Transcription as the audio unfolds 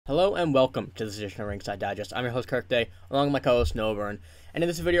Hello and welcome to this edition of Ringside Digest. I'm your host Kirk Day, along with my co-host Byrne. And in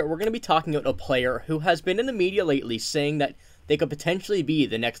this video, we're going to be talking about a player who has been in the media lately saying that they could potentially be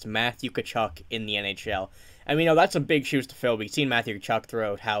the next Matthew Tkachuk in the NHL. And we know that's some big shoes to fill. We've seen Matthew Tkachuk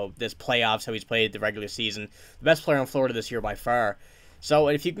throughout how this playoffs, how he's played the regular season. The best player on Florida this year by far. So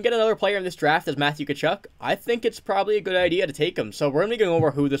if you can get another player in this draft as Matthew Tkachuk, I think it's probably a good idea to take him. So we're going to be going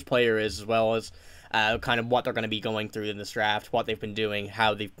over who this player is, as well as kind of what they're going to be going through in this draft, what they've been doing,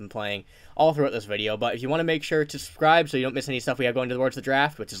 how they've been playing, all throughout this video. But if you want to make sure to subscribe so you don't miss any stuff we have going towards the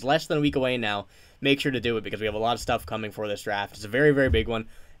draft, which is less than a week away now, make sure to do it because we have a lot of stuff coming for this draft. It's a very, very big one.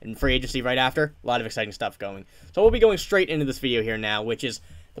 And free agency right after, a lot of exciting stuff going. So we'll be going straight into this video here now, which is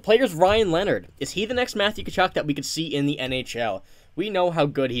the player's Ryan Leonard. Is he the next Matthew Tkachuk that we could see in the NHL? We know how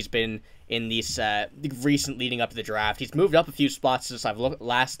good he's been in these recent leading up to the draft. He's moved up a few spots since I've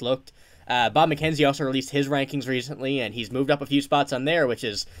last looked. Bob McKenzie also released his rankings recently, and he's moved up a few spots on there, which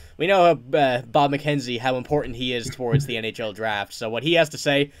is, we know Bob McKenzie, how important he is towards the NHL draft. So what he has to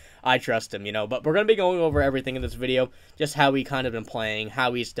say, I trust him, you know. But we're going to be going over everything in this video, just how he kind of been playing,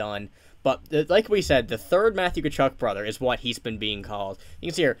 how he's done. But like we said, the third Matthew Tkachuk brother is what he's been being called. You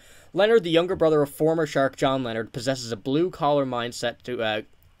can see here, Leonard, the younger brother of former Shark John Leonard, possesses a blue-collar mindset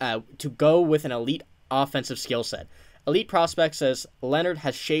to go with an elite offensive skill set. Elite Prospect says Leonard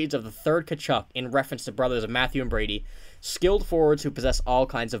has shades of the third Tkachuk in reference to brothers of Matthew and Brady, skilled forwards who possess all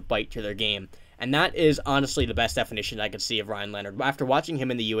kinds of bite to their game. And that is honestly the best definition I could see of Ryan Leonard. After watching him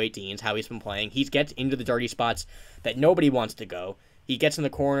in the U18s, how he's been playing, he gets into the dirty spots that nobody wants to go. He gets in the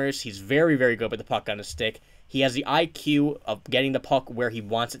corners. He's very, very good with the puck on his stick. He has the IQ of getting the puck where he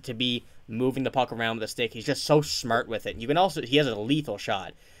wants it to be, moving the puck around with the stick. He's just so smart with it. He has a lethal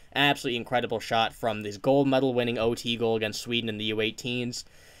shot. Absolutely incredible shot from this gold medal winning OT goal against Sweden in the U18s.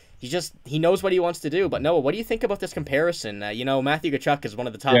 He knows what he wants to do. But Noah, what do you think about this comparison? Matthew Tkachuk is one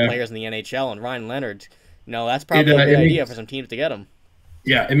of the top players in the NHL, and Ryan Leonard, that's probably a good idea for some teams to get him.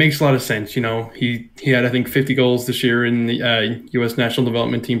 Yeah, it makes a lot of sense. He had, I think, 50 goals this year in the U.S. National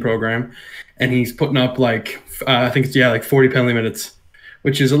Development Team program, and he's putting up like 40 penalty minutes,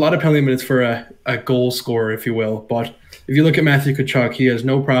 which is a lot of penalty minutes for a goal scorer, if you will. But if you look at Matthew Tkachuk, he has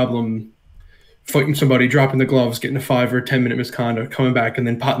no problem fighting somebody, dropping the gloves, getting a 5 or 10 minute misconduct, coming back, and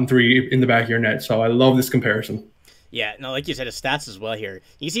then potting 3 in the back of your net. So I love this comparison. Yeah, no, like you said, his stats as well here.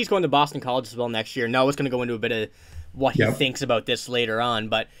 You can see he's going to Boston College as well next year. Noah's going to go into a bit of what he thinks about this later on.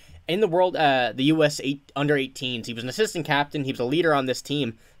 But in the world, the U.S. under 18s, he was an assistant captain. He was a leader on this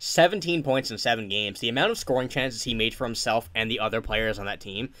team. 17 points in 7 games. The amount of scoring chances he made for himself and the other players on that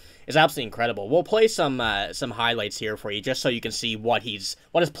team is absolutely incredible. We'll play some highlights here for you just so you can see what his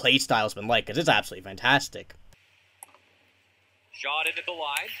play style has been like, because it's absolutely fantastic. Shot into the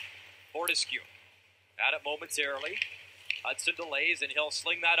line. Fortescue at it momentarily. Hudson delays, and he'll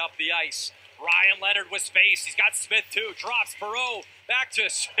sling that up the ice. Ryan Leonard with space. He's got Smith, too. Drops Perreault. Back to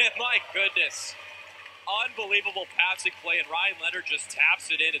Smith. My goodness. Unbelievable passing play, and Ryan Leonard just taps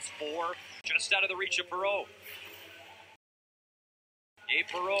it in. It's 4, just out of the reach of Perreault. Gabe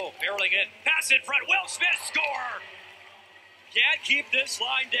Perreault barreling in. Pass in front. Will Smith score! Can't keep this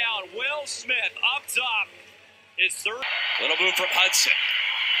line down. Will Smith up top. His third. Little move from Hudson.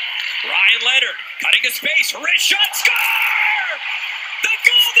 Ryan Leonard cutting his space. Wrist shot. Score! The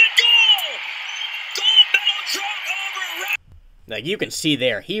golden goal! Gold medal drunk over. Like you can see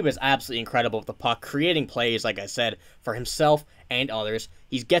there, he was absolutely incredible with the puck, creating plays, like I said, for himself and others.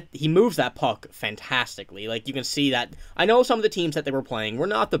 He moves that puck fantastically. Like you can see that. I know some of the teams that they were playing were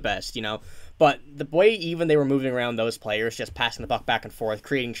not the best, but the way even they were moving around those players, just passing the puck back and forth,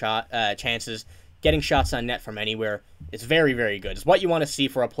 creating chances, getting shots on net from anywhere, is very, very good. It's what you want to see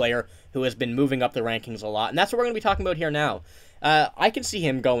for a player who has been moving up the rankings a lot, and that's what we're going to be talking about here now. I can see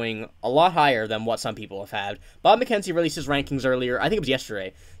him going a lot higher than what some people have had. Bob McKenzie released his rankings earlier. I think it was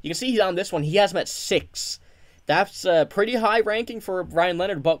yesterday. You can see he's on this one. He has him at 6. That's a pretty high ranking for Ryan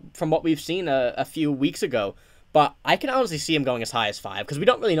Leonard, but from what we've seen a few weeks ago. But I can honestly see him going as high as 5, because we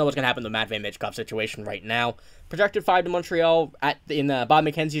don't really know what's going to happen in the Matvei Michkov situation right now. Projected 5 to Montreal in Bob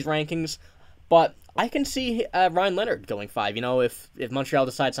McKenzie's rankings, but I can see Ryan Leonard going 5. If Montreal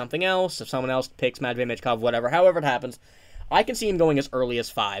decides something else, if someone else picks Matvei Michkov, whatever, however it happens, I can see him going as early as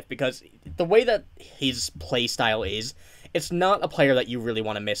 5, because the way that his play style is, it's not a player that you really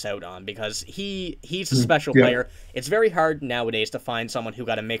want to miss out on, because he's a special player. It's very hard nowadays to find someone who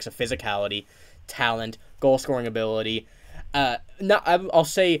got a mix of physicality, talent, goal-scoring ability, I'll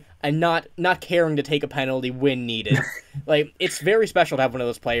say, and not caring to take a penalty when needed. Like, it's very special to have one of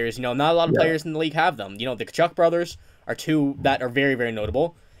those players. Not a lot of players in the league have them. The Tkachuk brothers are 2 that are very, very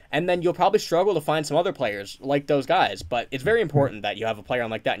notable. And then you'll probably struggle to find some other players like those guys. But it's very important that you have a player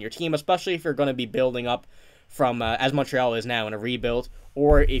like that in your team, especially if you're going to be building up from, as Montreal is now, in a rebuild,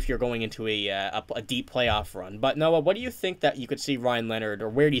 or if you're going into a deep playoff run. But Noah, what do you think that you could see Ryan Leonard, or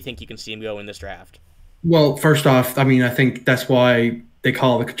where do you think you can see him go in this draft? Well, first off, I mean, I think that's why they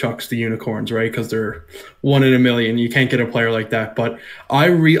call the Tkachuks the unicorns, right? Because they're 1 in a million. You can't get a player like that. But I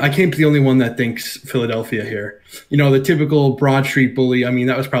can't be the only one that thinks Philadelphia here. You know, the typical Broad Street bully. I mean,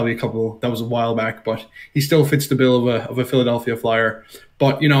 that was a while back, but he still fits the bill of a Philadelphia Flyer.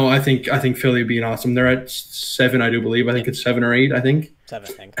 But you know, I think Philly would be awesome. They're at 7, I do believe. I think it's 7 or 8. I think 7.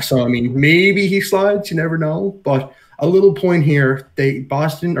 I think. So I mean, maybe he slides. You never know. But a little point here: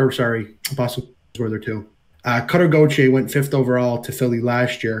 Boston were there too. Cutter Gauthier went 5th overall to Philly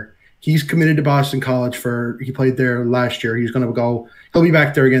last year. He's committed to Boston College he played there last year. He'll be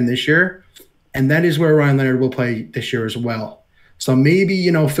back there again this year. And that is where Ryan Leonard will play this year as well. So maybe,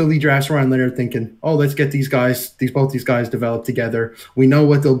 you know, Philly drafts Ryan Leonard thinking, oh, let's get both these guys developed together. We know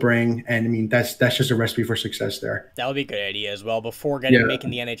what they'll bring. And I mean, that's just a recipe for success there. That would be a good idea as well. Before making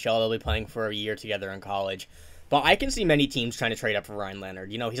the NHL, they'll be playing for a year together in college. But I can see many teams trying to trade up for Ryan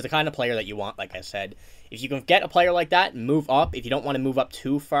Leonard. You know, he's the kind of player that you want, like I said. If you can get a player like that, move up. If you don't want to move up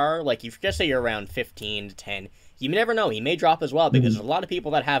too far, like you just say you're around 15 to 10, you never know. He may drop as well, because there's a lot of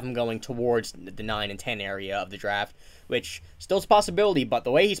people that have him going towards the 9 and 10 area of the draft, which still is a possibility. But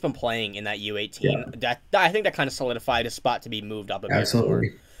the way he's been playing in that U18, I think that kind of solidified his spot to be moved up a bit.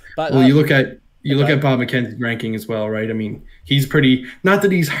 Absolutely. More. But well, you look at Bob McKenzie's ranking as well, right? I mean, he's pretty. Not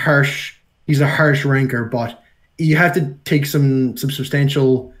that he's harsh. He's a harsh ranker, but you have to take some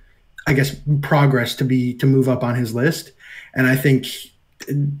substantial, I guess, progress to move up on his list. And I think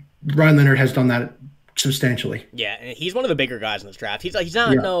Ryan Leonard has done that substantially. Yeah, and he's one of the bigger guys in this draft. He's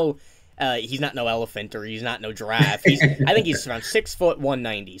not no elephant, or he's not no giraffe. I think he's around 6 foot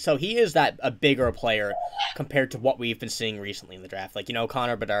 190. So he is a bigger player compared to what we've been seeing recently in the draft. Like, you know,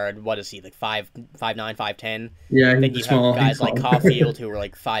 Connor Bedard, what is he, like 5'9", 5'10"? Yeah, I think he's small. Guys he's like Caulfield who are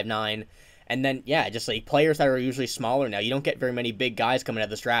like 5'9". And then, just like players that are usually smaller now. You don't get very many big guys coming out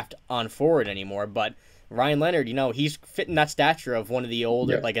of this draft on forward anymore. But Ryan Leonard, you know, he's fitting that stature of one of the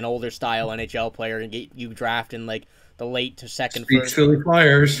older, like an older style NHL player, and you draft in like the late to second, first. Philly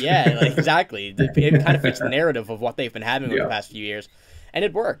Flyers. Yeah, like, exactly. It kind of fits the narrative of what they've been having over the past few years. And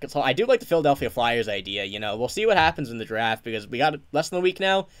it worked. So I do like the Philadelphia Flyers idea. You know, we'll see what happens in the draft, because we got less than a week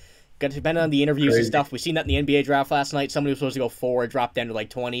now. Got to depend on the interviews and stuff. We've seen that in the NBA draft last night. Somebody was supposed to go 4, dropped down to like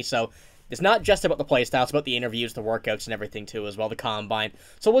 20. So it's not just about the play style, it's about the interviews, the workouts, and everything too as well, the combine.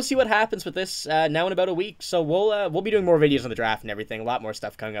 So we'll see what happens with this now in about a week. So we'll be doing more videos on the draft and everything, a lot more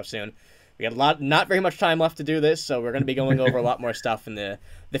stuff coming up soon. We got not very much time left to do this, so we're going to be going over a lot more stuff in the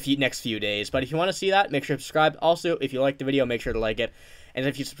next few days. But if you want to see that, make sure to subscribe. Also, if you like the video, make sure to like it. And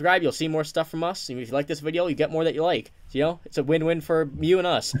if you subscribe, you'll see more stuff from us. And if you like this video, you get more that you like. So, you know, it's a win-win for you and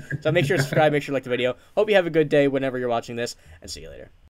us. So make sure to subscribe, make sure to like the video. Hope you have a good day whenever you're watching this, and see you later.